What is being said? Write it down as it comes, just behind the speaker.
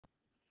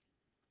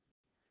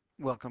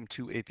Welcome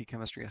to AP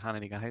Chemistry at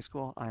Hononegah High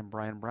School. I'm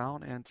Brian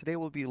Brown, and today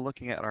we'll be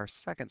looking at our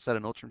second set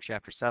of notes from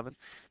Chapter 7,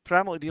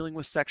 predominantly dealing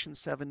with Section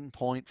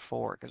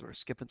 7.4, because we're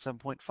skipping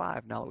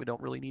 7.5 now that we don't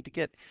really need to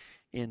get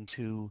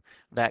into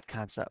that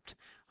concept.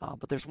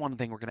 But there's one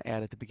thing we're going to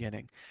add at the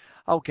beginning.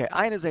 Okay,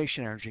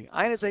 ionization energy.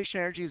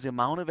 Ionization energy is the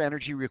amount of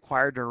energy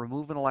required to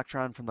remove an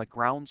electron from the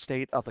ground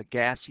state of a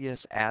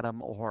gaseous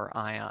atom or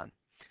ion.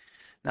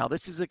 Now,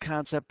 this is a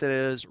concept that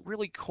is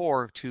really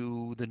core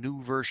to the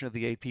new version of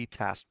the AP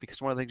test,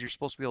 because one of the things you're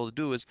supposed to be able to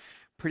do is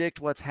predict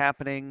what's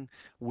happening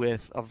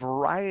with a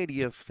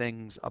variety of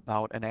things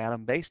about an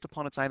atom based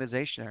upon its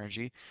ionization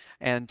energy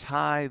and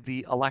tie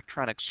the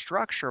electronic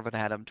structure of an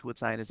atom to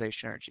its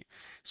ionization energy.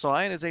 So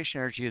ionization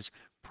energy is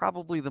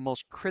probably the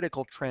most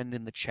critical trend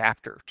in the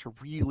chapter to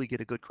really get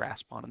a good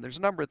grasp on. And there's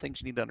a number of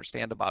things you need to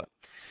understand about it.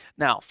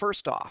 Now,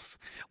 first off,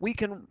 we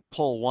can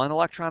pull one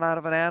electron out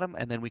of an atom,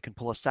 and then we can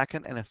pull a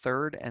second and a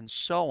third, and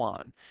so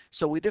on.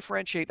 So we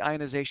differentiate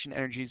ionization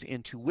energies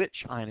into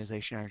which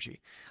ionization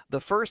energy? The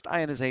first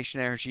ionization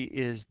energy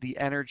is the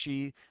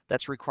energy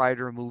that's required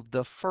to remove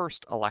the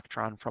first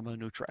electron from a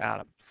neutral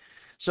atom.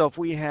 So if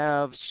we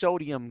have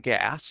sodium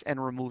gas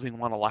and removing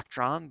one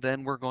electron,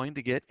 then we're going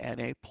to get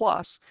Na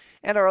plus,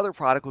 and our other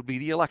product would be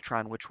the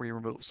electron which we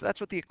remove. So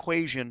that's what the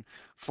equation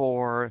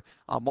for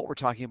what we're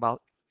talking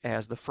about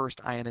as the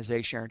first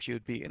ionization energy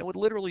would be. And it would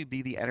literally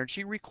be the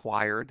energy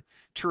required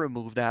to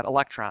remove that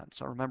electron.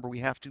 So remember, we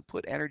have to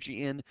put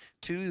energy in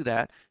to do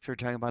that. So we're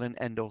talking about an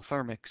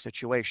endothermic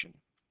situation.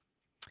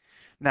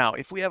 Now,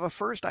 if we have a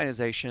first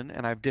ionization,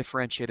 and I've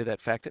differentiated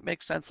that fact, it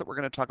makes sense that we're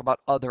going to talk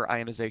about other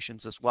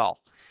ionizations as well.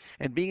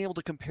 And being able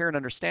to compare and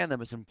understand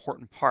them is an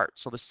important part.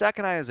 So the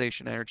second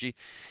ionization energy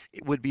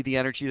would be the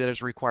energy that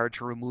is required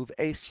to remove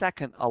a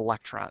second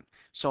electron.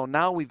 So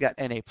now we've got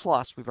Na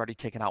plus, we've already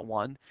taken out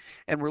one,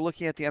 and we're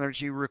looking at the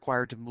energy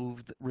required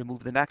to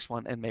remove the next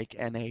one and make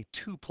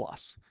Na2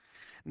 plus.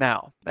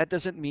 Now, that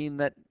doesn't mean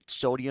that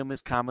sodium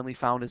is commonly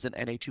found as an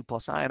Na2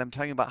 plus ion. I'm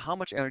talking about how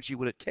much energy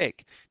would it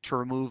take to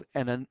remove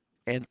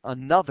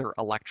another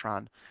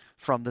electron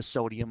from the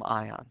sodium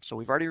ion. So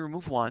we've already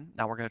removed one.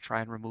 Now we're going to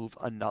try and remove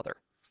another.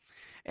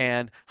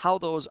 And how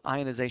those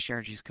ionization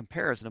energies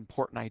compare is an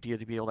important idea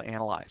to be able to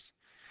analyze.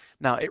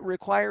 Now, it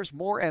requires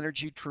more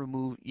energy to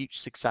remove each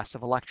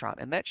successive electron,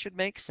 and that should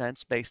make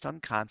sense based on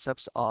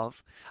concepts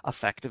of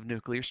effective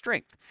nuclear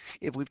strength.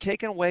 If we've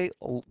taken away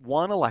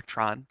one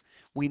electron,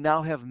 we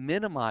now have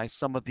minimized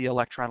some of the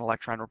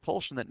electron-electron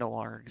repulsion that no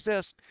longer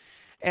exists,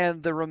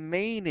 and the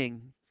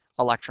remaining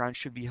electrons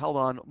should be held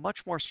on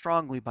much more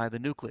strongly by the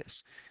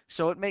nucleus.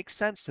 So it makes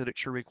sense that it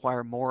should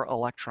require more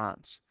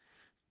electrons.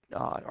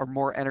 Or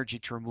more energy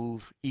to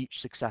remove each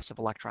successive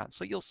electron.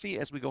 So you'll see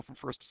as we go from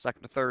first to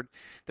second to third,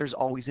 there's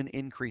always an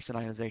increase in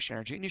ionization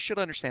energy, and you should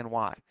understand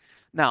why.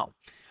 Now,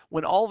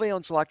 when all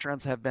valence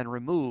electrons have been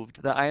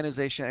removed, the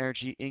ionization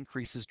energy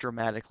increases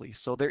dramatically.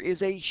 So there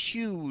is a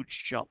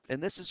huge jump,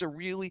 and this is a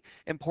really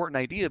important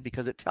idea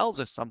because it tells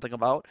us something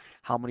about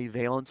how many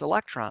valence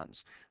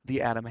electrons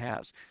the atom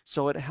has.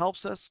 So it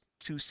helps us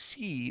to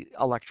see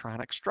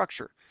electronic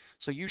structure.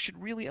 So you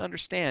should really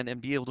understand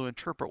and be able to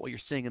interpret what you're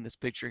seeing in this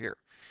picture here.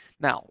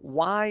 Now,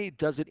 why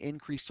does it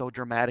increase so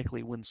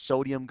dramatically when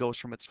sodium goes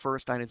from its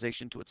first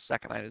ionization to its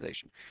second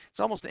ionization? It's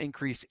almost an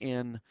increase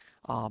in,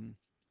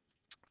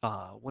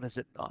 what is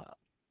it,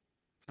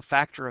 a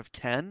factor of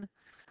 10.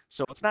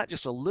 So it's not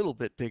just a little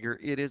bit bigger,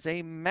 it is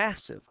a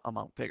massive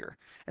amount bigger.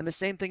 And the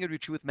same thing would be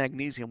true with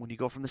magnesium. When you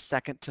go from the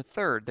second to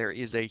third, there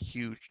is a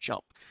huge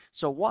jump.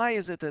 So why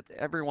is it that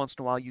every once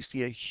in a while you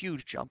see a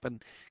huge jump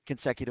in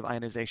consecutive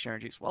ionization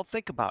energies? Well,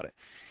 think about it.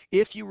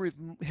 If you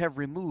have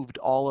removed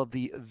all of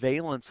the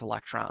valence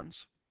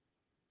electrons,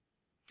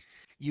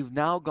 you've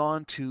now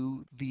gone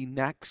to the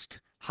next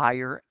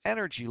higher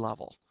energy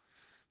level.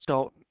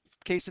 So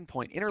case in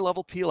point,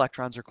 interlevel p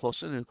electrons are close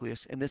to the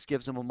nucleus, and this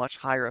gives them a much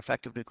higher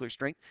effective nuclear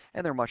strength,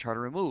 and they're much harder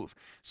to remove.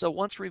 So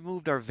once we've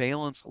removed our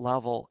valence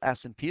level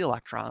s and p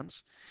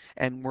electrons,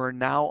 and we're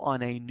now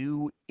on a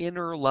new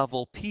inner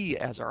level p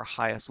as our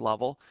highest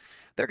level,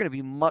 they're going to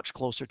be much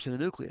closer to the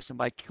nucleus. And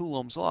by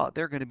Coulomb's law,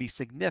 they're going to be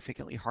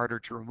significantly harder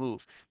to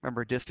remove.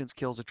 Remember, distance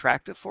kills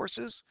attractive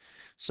forces.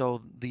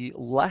 So the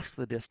less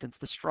the distance,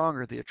 the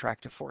stronger the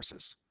attractive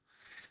forces.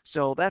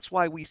 So that's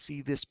why we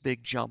see this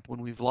big jump.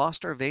 When we've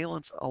lost our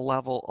valence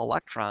level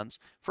electrons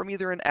from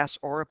either an S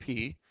or a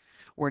P,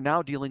 we're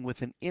now dealing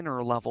with an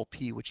inner level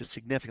P, which is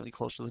significantly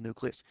closer to the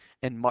nucleus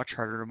and much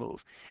harder to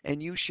remove.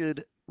 And you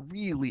should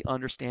really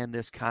understand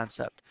this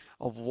concept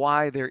of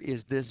why there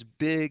is this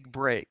big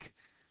break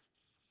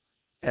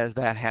as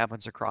that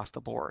happens across the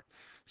board.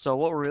 So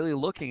what we're really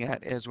looking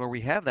at is where we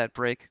have that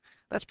break,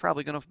 that's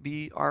probably going to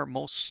be our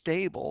most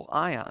stable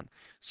ion.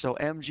 So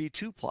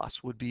Mg2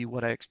 plus would be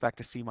what I expect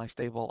to see my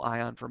stable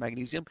ion for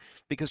magnesium,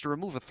 because to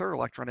remove a third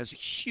electron is a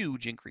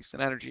huge increase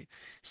in energy.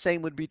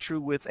 Same would be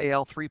true with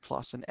Al3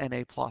 plus and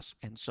Na plus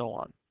and so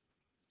on.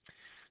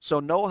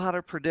 So know how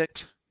to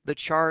predict the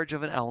charge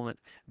of an element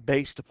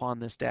based upon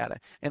this data,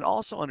 and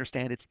also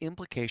understand its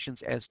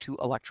implications as to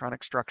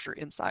electronic structure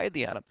inside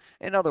the atom.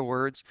 In other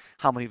words,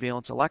 how many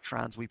valence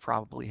electrons we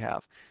probably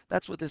have.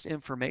 That's what this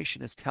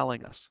information is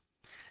telling us.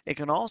 It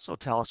can also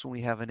tell us when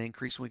we have an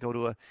increase, when we go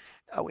to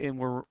when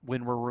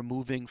we're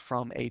removing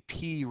from a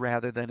P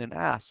rather than an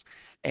S,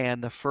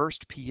 and the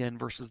first PN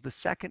versus the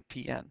second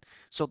PN.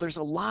 So there's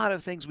a lot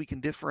of things we can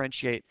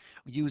differentiate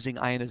using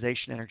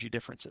ionization energy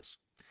differences.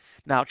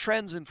 Now,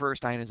 trends in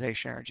first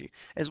ionization energy.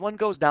 As one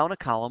goes down a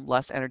column,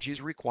 less energy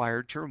is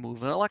required to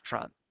remove an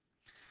electron.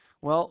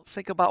 Well,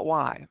 think about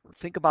why.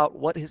 Think about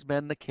what has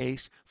been the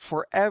case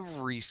for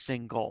every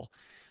single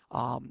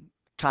um,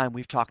 time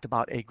we've talked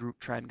about a group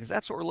trend, because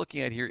that's what we're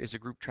looking at here is a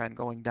group trend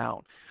going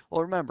down.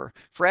 Well, remember,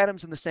 for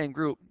atoms in the same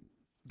group,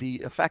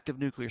 the effective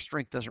nuclear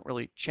strength doesn't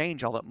really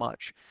change all that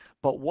much.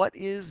 But what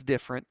is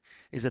different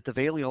is that the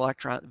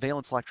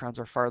valence electrons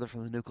are farther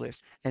from the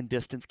nucleus, and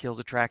distance kills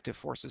attractive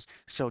forces.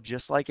 So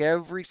just like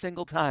every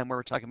single time where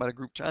we're talking about a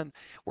group 10,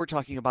 we're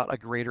talking about a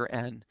greater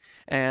N.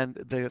 And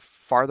the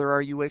farther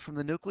are you away from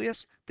the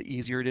nucleus, the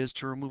easier it is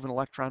to remove an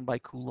electron by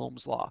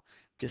Coulomb's law.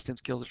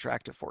 Distance kills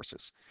attractive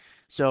forces.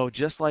 So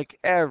just like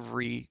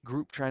every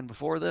group trend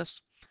before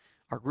this,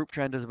 our group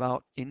trend is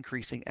about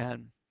increasing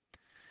N.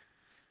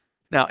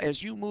 Now,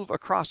 as you move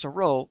across a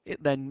row,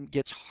 it then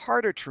gets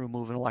harder to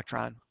remove an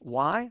electron.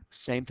 Why?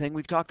 Same thing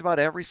we've talked about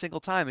every single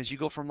time. As you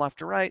go from left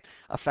to right,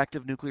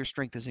 effective nuclear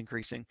strength is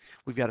increasing.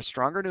 We've got a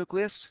stronger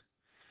nucleus,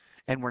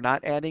 and we're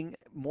not adding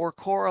more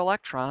core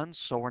electrons,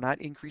 so we're not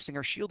increasing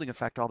our shielding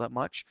effect all that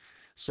much.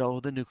 So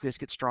the nucleus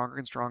gets stronger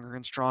and stronger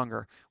and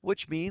stronger,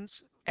 which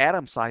means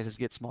atom sizes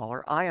get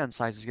smaller, ion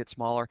sizes get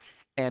smaller,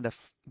 and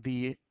if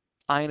the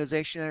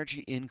ionization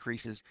energy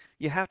increases,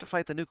 you have to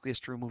fight the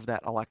nucleus to remove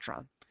that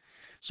electron.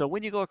 So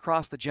when you go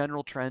across, the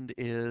general trend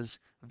is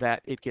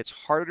that it gets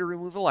harder to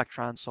remove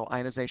electrons, so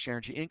ionization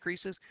energy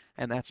increases,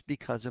 and that's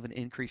because of an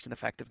increase in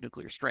effective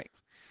nuclear strength.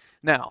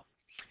 Now,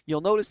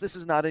 you'll notice this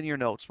is not in your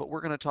notes, but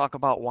we're going to talk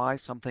about why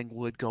something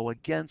would go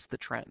against the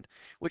trend,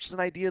 which is an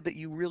idea that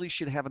you really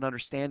should have an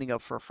understanding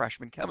of for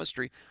freshman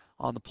chemistry.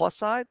 On the plus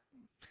side,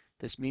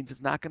 this means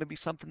it's not going to be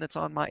something that's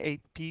on my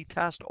AP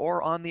test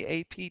or on the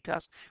AP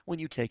test when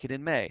you take it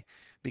in May,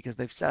 because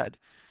they've said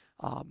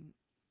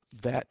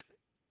that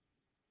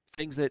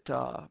things that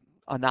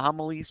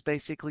anomalies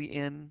basically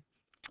in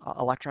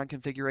electron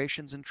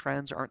configurations and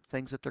trends aren't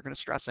things that they're going to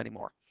stress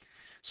anymore.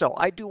 So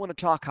I do want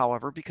to talk,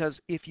 however, because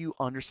if you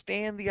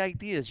understand the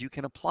ideas, you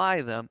can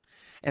apply them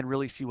and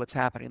really see what's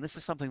happening. This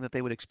is something that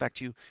they would expect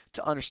you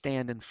to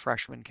understand in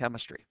freshman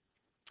chemistry.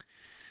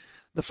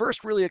 The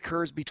first really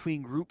occurs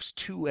between groups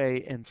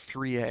 2A and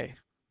 3A.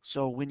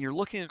 So when you're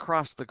looking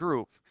across the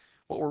group,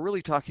 what we're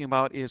really talking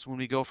about is when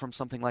we go from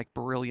something like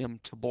beryllium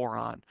to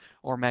boron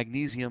or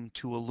magnesium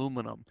to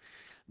aluminum.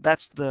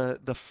 That's the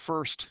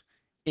first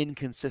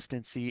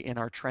inconsistency in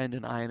our trend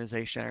in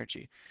ionization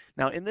energy.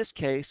 Now, in this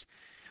case,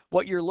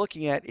 what you're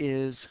looking at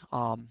is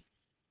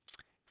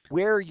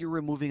where you're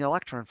removing an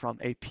electron from,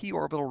 a p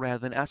orbital rather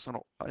than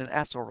an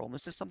s orbital. And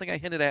this is something I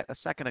hinted at a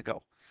second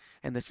ago.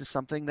 And this is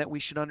something that we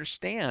should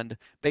understand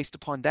based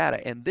upon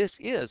data. And this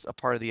is a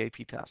part of the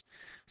AP test.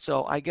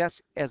 So I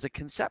guess as a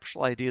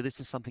conceptual idea,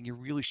 this is something you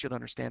really should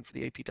understand for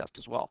the AP test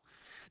as well.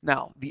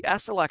 Now, the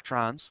s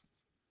electrons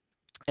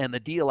and the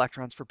d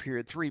electrons for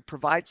period 3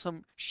 provide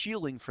some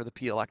shielding for the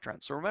p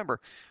electrons. So remember,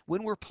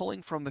 when we're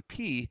pulling from a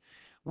p,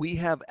 we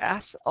have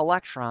s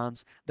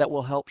electrons that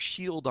will help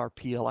shield our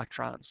p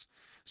electrons.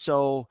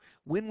 So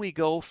when we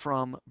go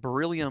from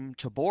beryllium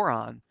to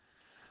boron,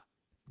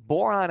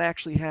 boron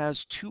actually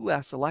has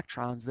 2s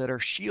electrons that are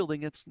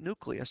shielding its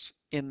nucleus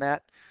in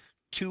that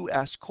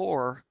 2s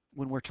core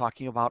when we're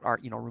talking about our,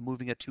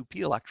 removing a 2p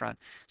electron.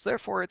 So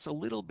therefore, it's a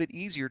little bit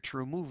easier to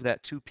remove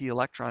that 2p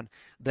electron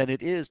than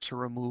it is to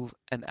remove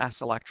an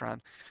s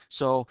electron.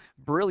 So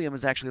beryllium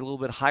is actually a little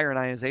bit higher in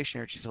ionization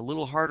energy. It's a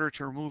little harder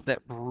to remove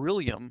that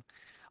beryllium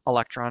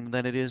electron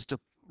than it is to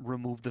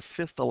remove the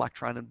 5th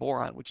electron in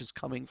boron, which is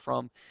coming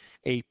from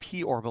a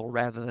p orbital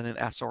rather than an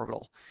s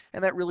orbital.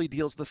 And that really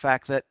deals with the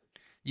fact that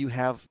you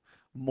have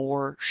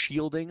more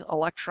shielding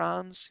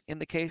electrons in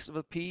the case of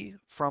a p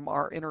from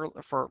our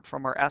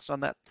from our s on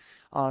that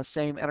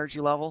same energy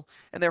level,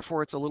 and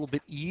therefore it's a little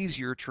bit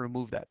easier to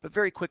remove that. But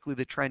very quickly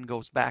the trend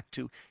goes back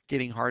to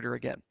getting harder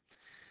again.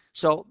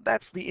 So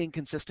that's the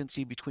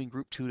inconsistency between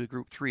group 2 to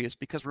group 3 is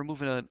because we're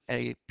moving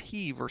a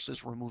p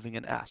versus removing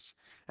an s.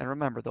 And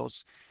remember,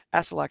 those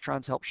s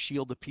electrons help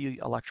shield the p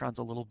electrons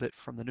a little bit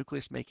from the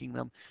nucleus, making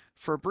them,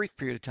 for a brief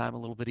period of time, a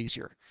little bit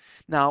easier.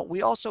 Now,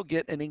 we also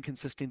get an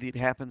inconsistency that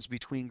happens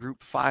between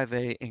group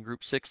 5A and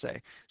group 6A.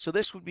 So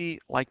this would be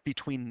like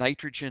between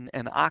nitrogen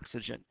and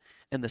oxygen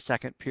in the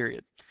second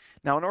period.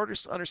 Now, in order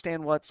to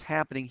understand what's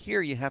happening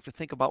here, you have to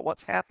think about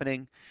what's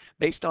happening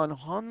based on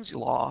Hund's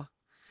law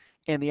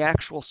and the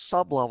actual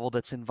sublevel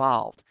that's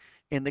involved.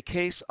 In the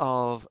case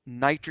of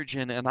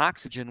nitrogen and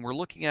oxygen, we're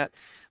looking at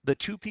the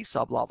 2p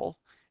sublevel,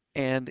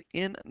 and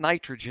in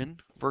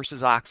nitrogen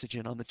versus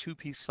oxygen on the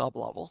 2p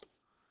sublevel,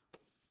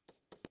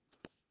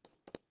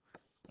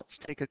 let's let's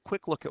take a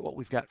quick look at what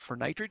we've got for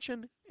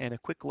nitrogen and a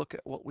quick look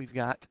at what we've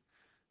got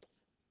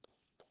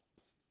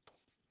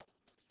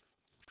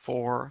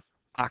for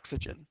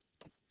oxygen.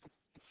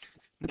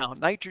 Now,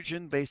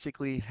 nitrogen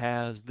basically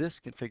has this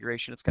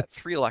configuration. It's got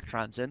 3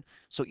 electrons in,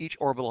 so each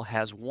orbital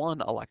has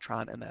 1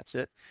 electron, and that's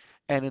it.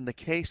 And in the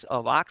case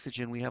of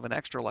oxygen, we have an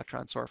extra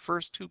electron. So our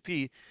first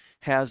 2p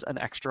has an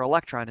extra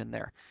electron in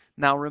there.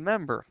 Now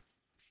remember,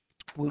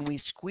 when we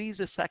squeeze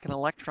a second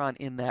electron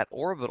in that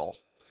orbital,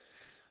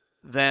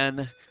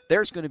 then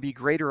there's going to be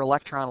greater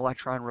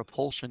electron-electron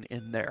repulsion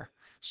in there.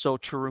 So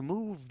to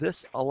remove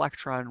this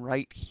electron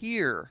right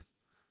here,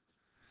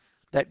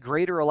 that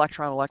greater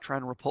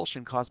electron-electron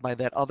repulsion caused by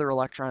that other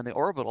electron in the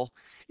orbital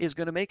is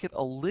going to make it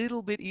a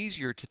little bit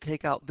easier to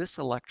take out this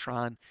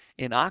electron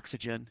in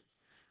oxygen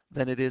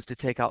than it is to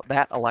take out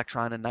that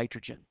electron in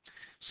nitrogen.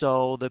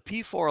 So the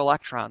p4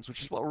 electrons,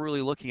 which is what we're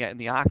really looking at in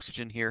the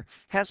oxygen here,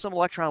 has some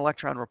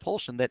electron-electron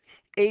repulsion that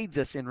aids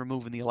us in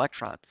removing the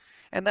electron.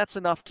 And that's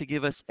enough to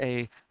give us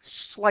a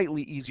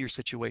slightly easier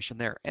situation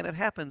there. And it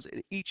happens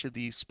at each of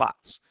these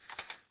spots.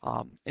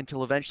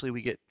 Until eventually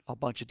we get a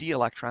bunch of d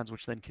electrons,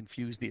 which then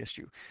confuse the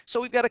issue. So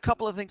we've got a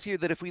couple of things here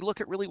that if we look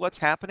at really what's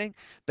happening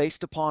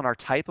based upon our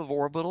type of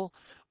orbital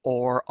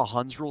or a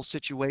Hund's rule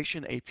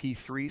situation, a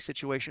p3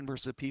 situation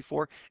versus a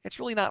p4, it's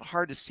really not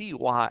hard to see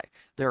why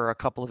there are a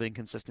couple of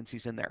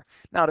inconsistencies in there.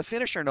 Now to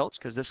finish our notes,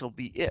 because this will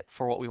be it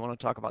for what we want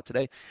to talk about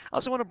today, I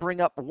also want to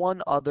bring up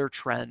one other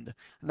trend.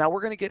 Now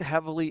we're going to get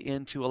heavily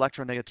into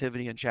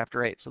electronegativity in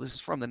chapter 8, so this is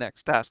from the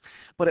next test,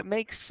 but it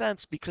makes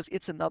sense because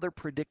it's another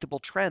predictable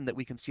trend that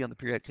we can see on the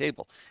periodic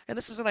table. And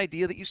this is an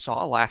idea that you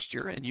saw last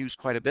year and used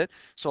quite a bit.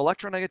 So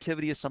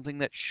electronegativity is something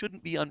that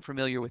shouldn't be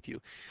unfamiliar with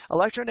you.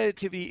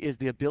 Electronegativity is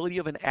the ability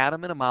of an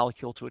atom and a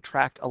molecule to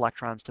attract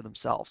electrons to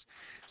themselves.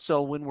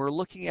 So when we're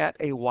looking at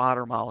a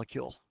water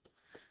molecule,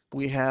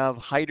 we have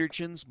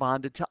hydrogens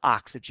bonded to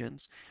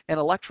oxygens, and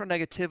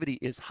electronegativity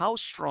is how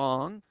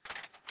strong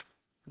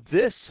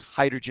this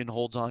hydrogen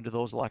holds on to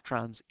those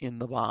electrons in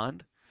the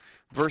bond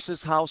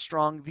versus how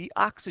strong the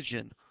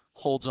oxygen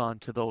holds on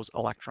to those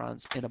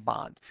electrons in a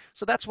bond.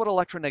 So that's what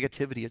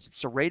electronegativity is.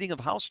 It's a rating of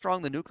how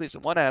strong the nucleus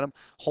of one atom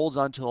holds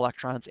on to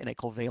electrons in a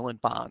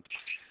covalent bond.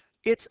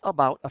 It's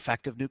about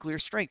effective nuclear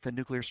strength and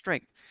nuclear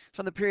strength.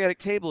 So on the periodic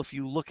table, if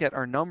you look at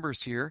our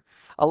numbers here,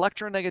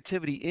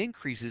 electronegativity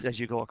increases as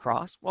you go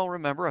across. Well,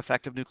 remember,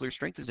 effective nuclear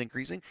strength is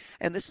increasing,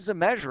 and this is a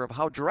measure of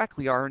how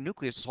directly our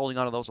nucleus is holding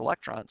on to those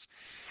electrons.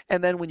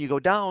 And then when you go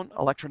down,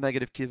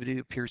 electronegativity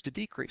appears to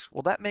decrease.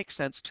 Well, that makes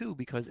sense too,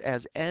 because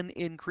as N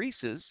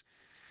increases,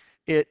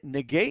 it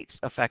negates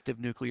effective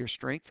nuclear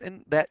strength,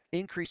 and that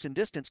increase in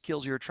distance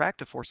kills your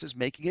attractive forces,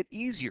 making it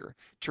easier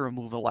to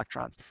remove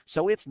electrons.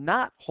 So it's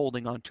not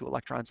holding on to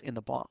electrons in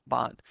the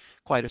bond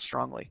quite as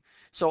strongly.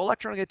 So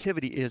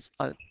electronegativity is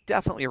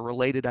definitely a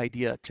related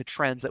idea to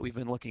trends that we've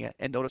been looking at.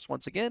 And notice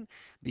once again,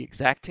 the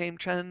exact same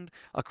trend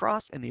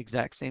across and the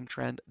exact same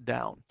trend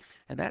down.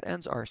 And that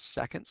ends our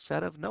second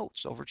set of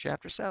notes over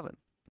chapter 7.